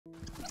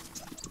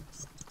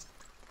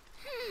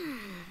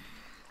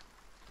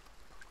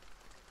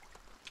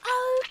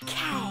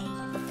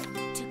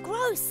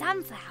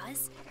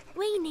sunflowers,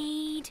 we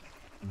need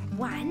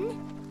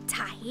 1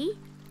 tahi,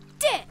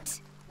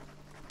 dirt,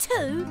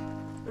 2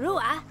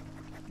 rua,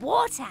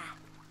 water,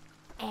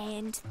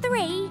 and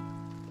 3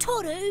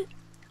 toru.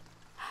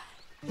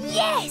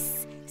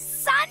 Yes!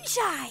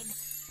 Sunshine!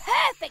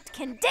 Perfect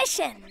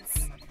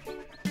conditions!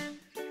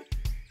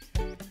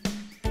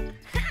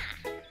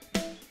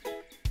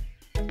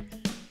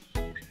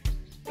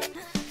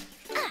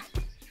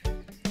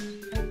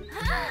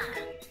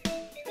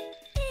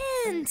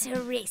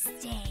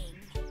 Interesting.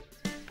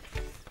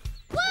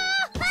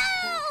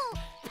 Woohoo!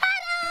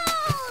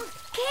 Puddles!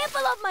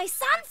 Careful of my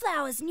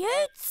sunflowers,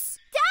 Newts.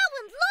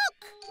 Darwin,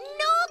 look!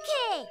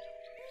 Naughty!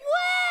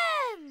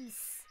 Worms!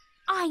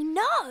 I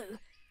know.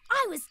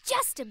 I was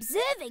just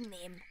observing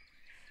them.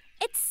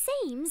 It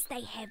seems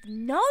they have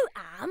no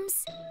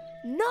arms,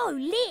 no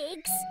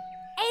legs,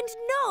 and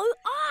no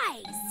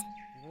eyes.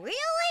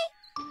 Really?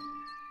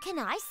 Can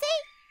I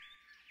see?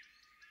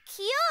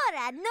 Kia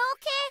ora,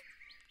 Naughty!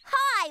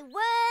 Hi,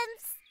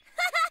 worms!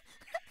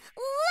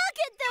 Look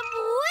at them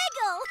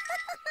wiggle!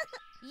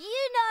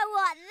 You know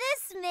what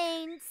this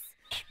means.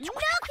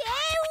 Naughty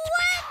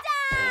worm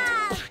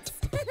dance!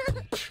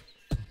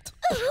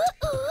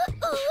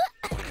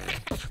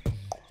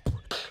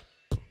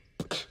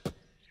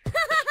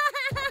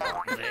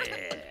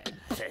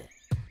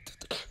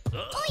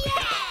 Oh,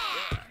 yeah!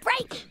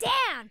 Break it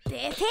down,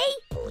 Burpee!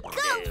 Go,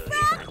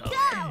 frog,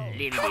 go!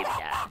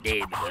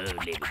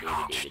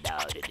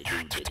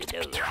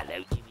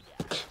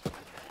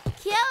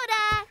 Kia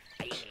ora!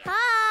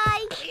 Hi!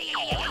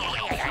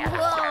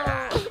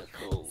 Whoa!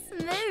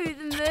 Smooth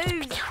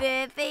moves,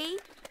 Burpee.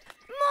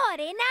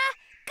 Morena!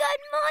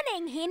 Good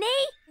morning, Heni!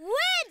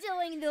 We're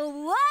doing the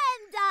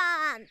worm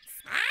dance!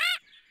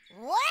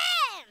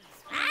 Worms!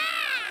 Hi!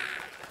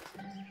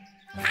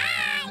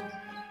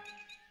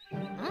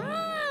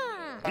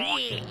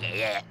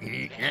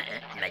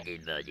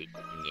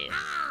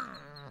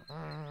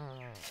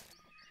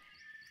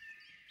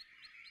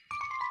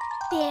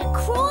 They're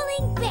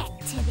crawling back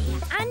to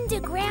their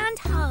underground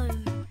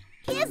home.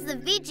 Here's the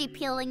veggie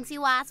peelings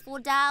you asked for,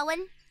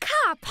 Darwin.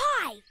 Ka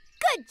pie!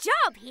 Good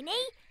job,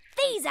 Heni!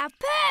 These are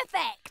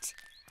perfect!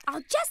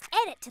 I'll just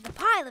add it to the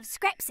pile of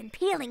scraps and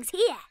peelings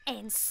here,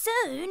 and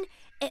soon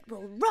it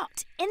will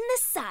rot in the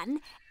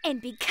sun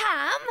and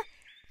become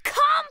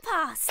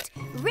compost,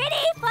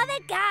 ready for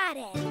the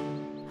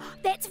garden.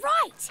 That's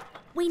right,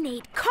 we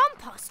need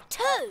compost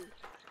too.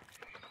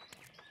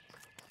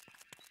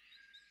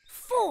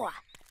 4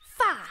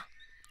 fa.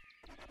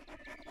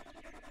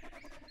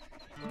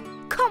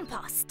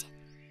 Compost.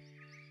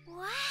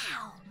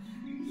 Wow!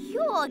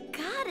 Your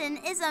garden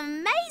is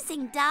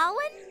amazing,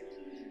 Darwin.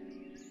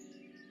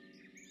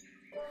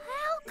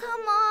 How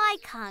come I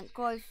can't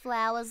grow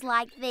flowers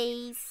like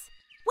these?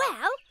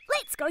 Well,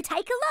 let's go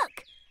take a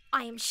look.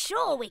 I am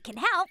sure we can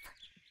help.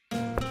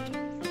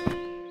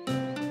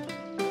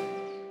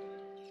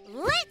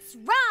 Let's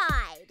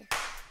ride!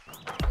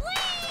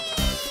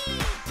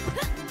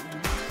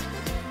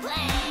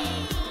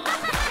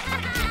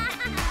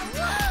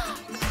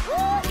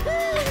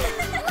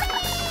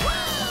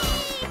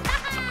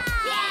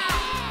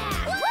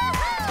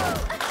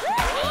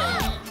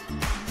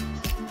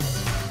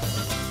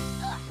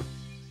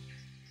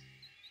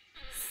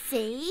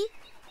 See?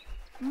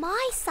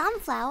 My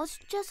sunflowers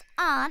just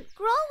aren't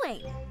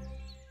growing.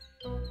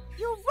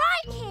 You're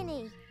right,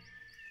 Heni.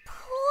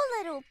 Poor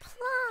little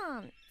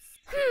plants.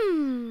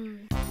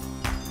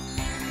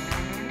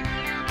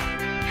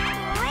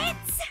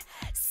 Let's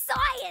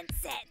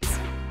science it.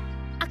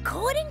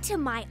 According to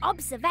my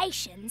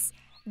observations,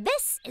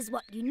 this is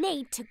what you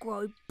need to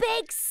grow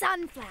big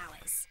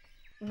sunflowers.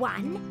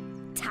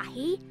 1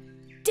 tahi,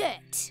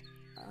 dirt.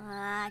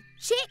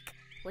 Check.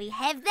 We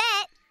have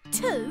that.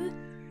 2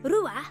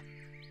 rua,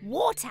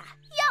 water.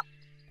 Yup.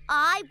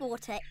 I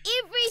water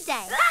every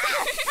day.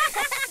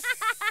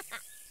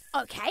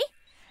 Okay.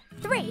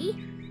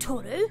 3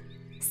 toru,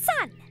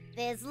 sun.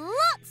 There's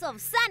lots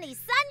of sunny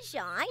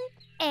sunshine.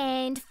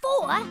 And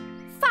 4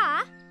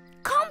 fa,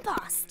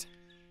 compost.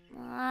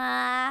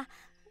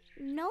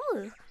 No.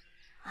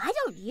 I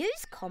don't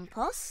use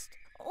compost.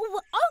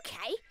 Oh,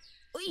 okay.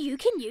 You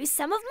can use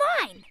some of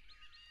mine.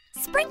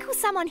 Sprinkle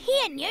some on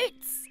here,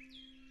 Newts.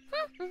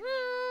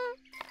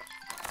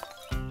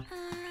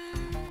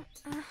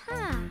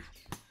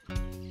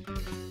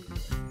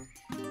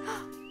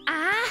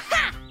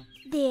 Aha!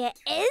 There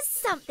is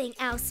something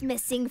else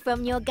missing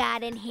from your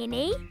garden,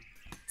 Heni.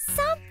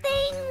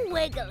 Something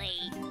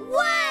wiggly.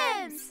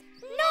 Worms!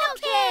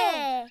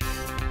 Naughty!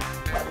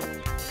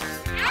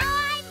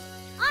 I'm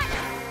on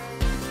it!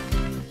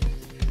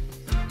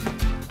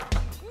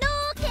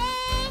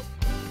 Naughty!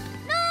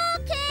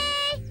 Naughty!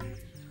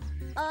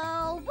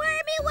 Oh,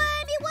 wormy,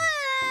 wormy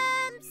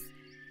worms!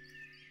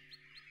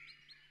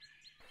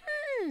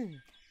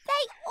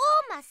 They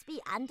all must be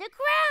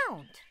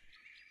underground.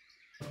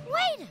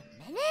 Wait a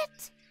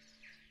minute.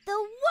 The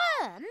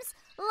worms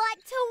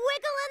like to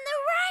wiggle in the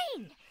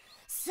rain.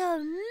 So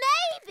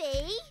maybe...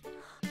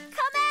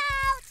 Come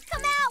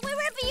out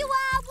wherever you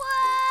are,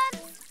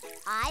 worms.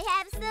 I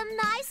have some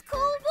nice cool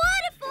water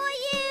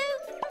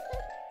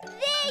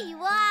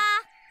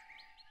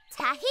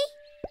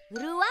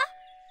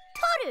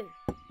toru.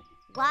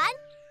 1,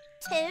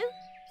 2, 3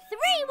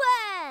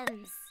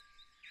 worms.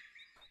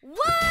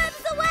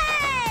 Worms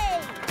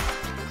away!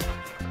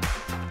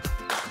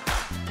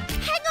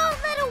 Hang on,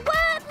 little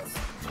worms.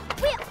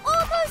 We're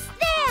almost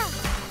there.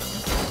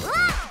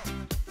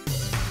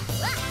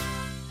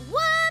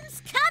 Worms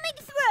coming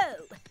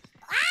through.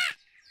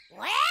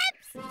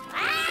 Worms?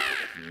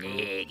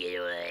 Get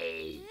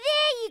away.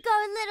 There you go,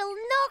 little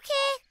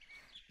Noki.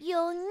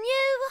 Your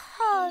new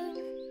home.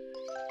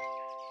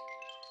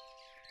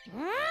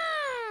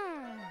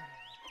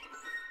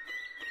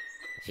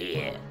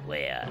 Here we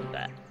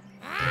are.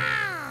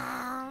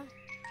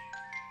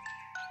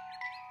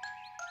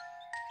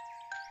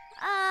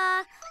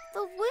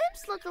 The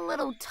worms look a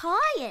little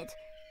tired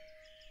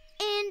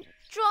and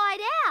dried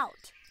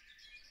out.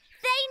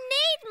 They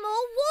need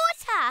more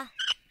water.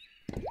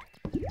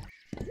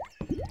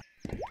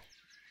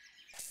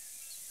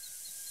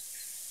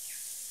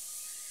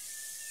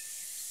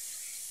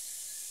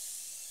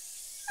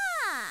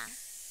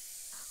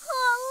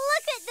 Oh,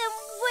 look at them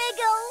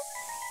wiggle.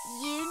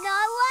 You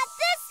know what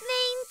this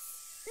means.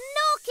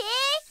 Noki,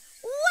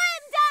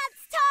 worm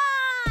dance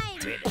time!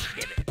 Ribbit,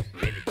 ribbit,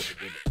 ribbit,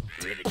 ribbit,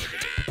 ribbit,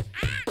 ribbit.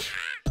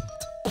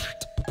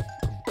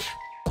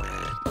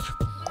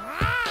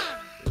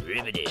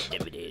 Ribbity,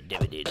 dibbity,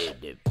 dibbity,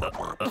 dib.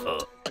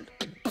 Uh-oh.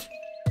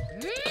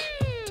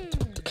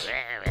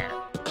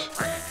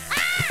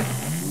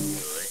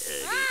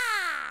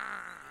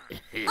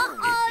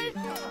 Uh-oh!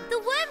 The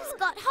worms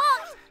got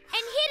hot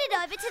and headed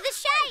over to the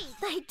shade.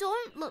 They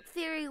don't look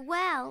very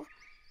well.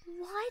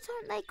 Why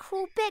don't they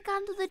crawl back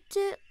under the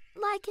dirt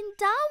like in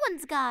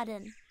Darwin's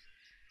garden?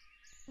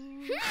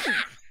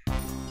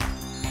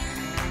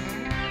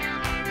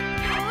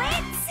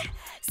 Let's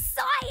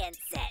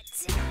science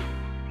it!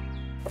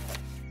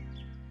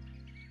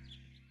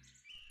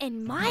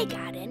 In my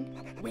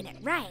garden, when it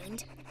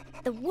rained,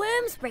 the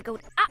worms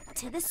wriggled up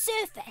to the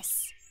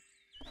surface.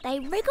 They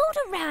wriggled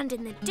around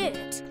in the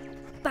dirt,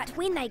 but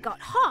when they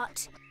got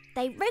hot,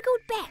 they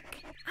wriggled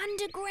back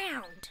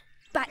underground.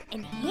 But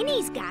in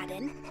Heni's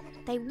garden,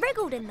 they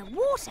wriggled in the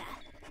water,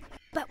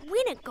 but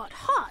when it got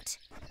hot,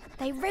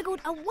 they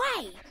wriggled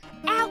away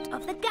out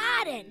of the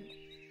garden.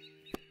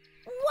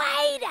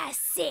 Wait a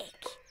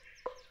sec!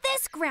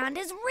 This ground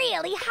is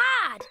really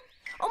hard,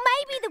 or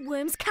maybe the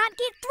worms can't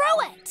get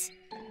through it.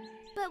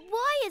 But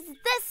why is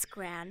this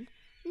ground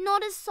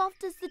not as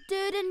soft as the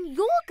dirt in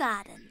your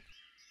garden?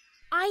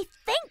 I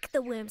think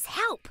the worms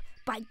help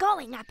by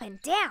going up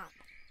and down.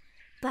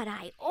 But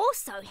I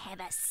also have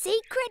a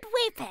secret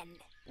weapon.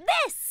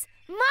 This,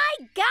 my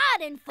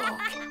garden fork.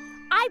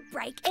 I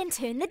break and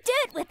turn the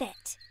dirt with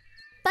it.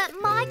 But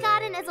my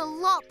garden is a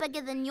lot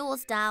bigger than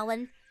yours,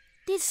 Darwin.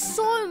 There's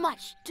so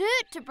much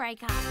dirt to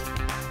break up.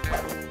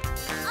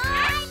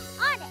 I'm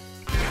on it.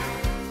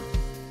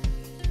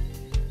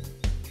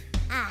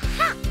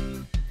 Aha!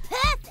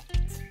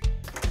 Perfect!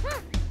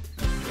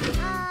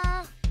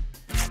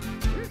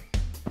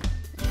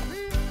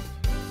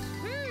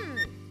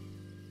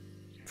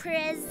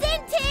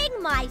 Presenting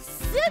my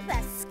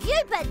super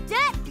scooper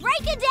dirt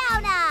breaker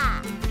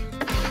downer!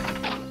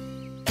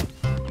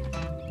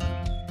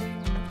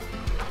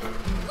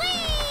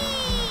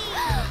 Whee!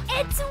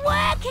 It's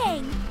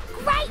working!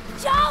 Great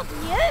job,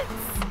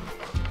 Newts!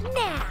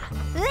 Now,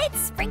 let's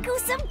sprinkle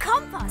some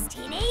compost,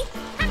 Heni.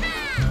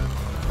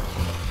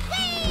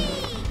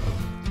 Whee!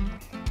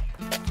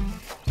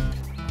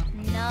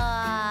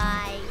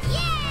 Nice!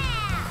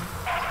 Yeah!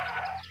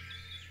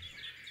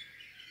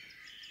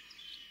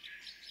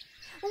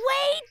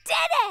 We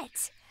did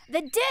it!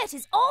 The dirt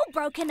is all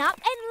broken up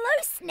and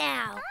loose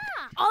now.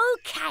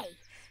 Okay,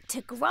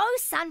 to grow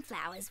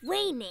sunflowers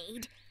we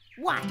need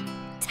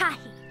 1.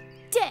 Tahi,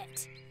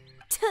 dirt.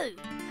 2.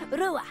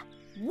 Rua,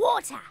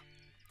 water.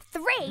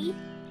 3.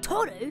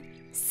 Toru,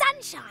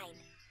 sunshine.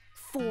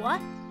 4.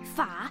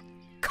 Fa,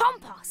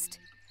 compost.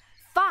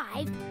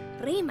 5.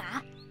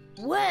 Rima,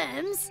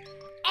 worms.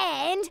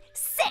 And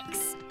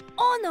 6.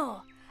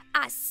 Ono,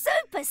 a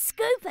super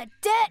scooper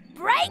dirt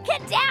breaker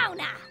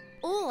downer.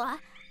 Or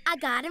a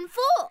garden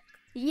fork.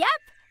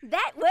 Yep,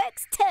 that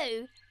works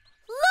too.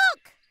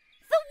 Look!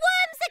 The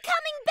worms are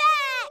coming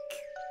back!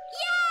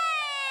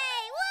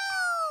 Yay!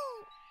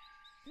 Woo!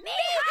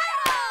 Miho!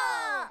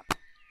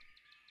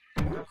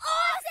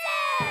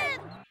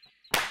 Awesome!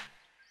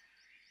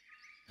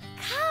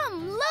 Come,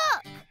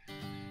 look!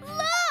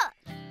 Look!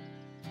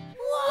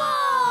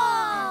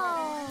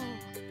 Whoa!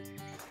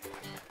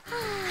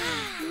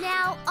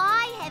 Now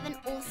I have an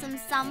awesome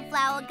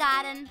sunflower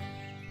garden.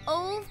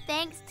 All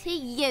thanks to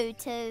you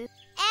two.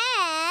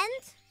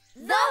 And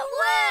the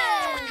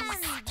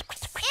worms!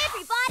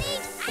 Everybody,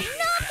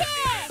 knock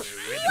it!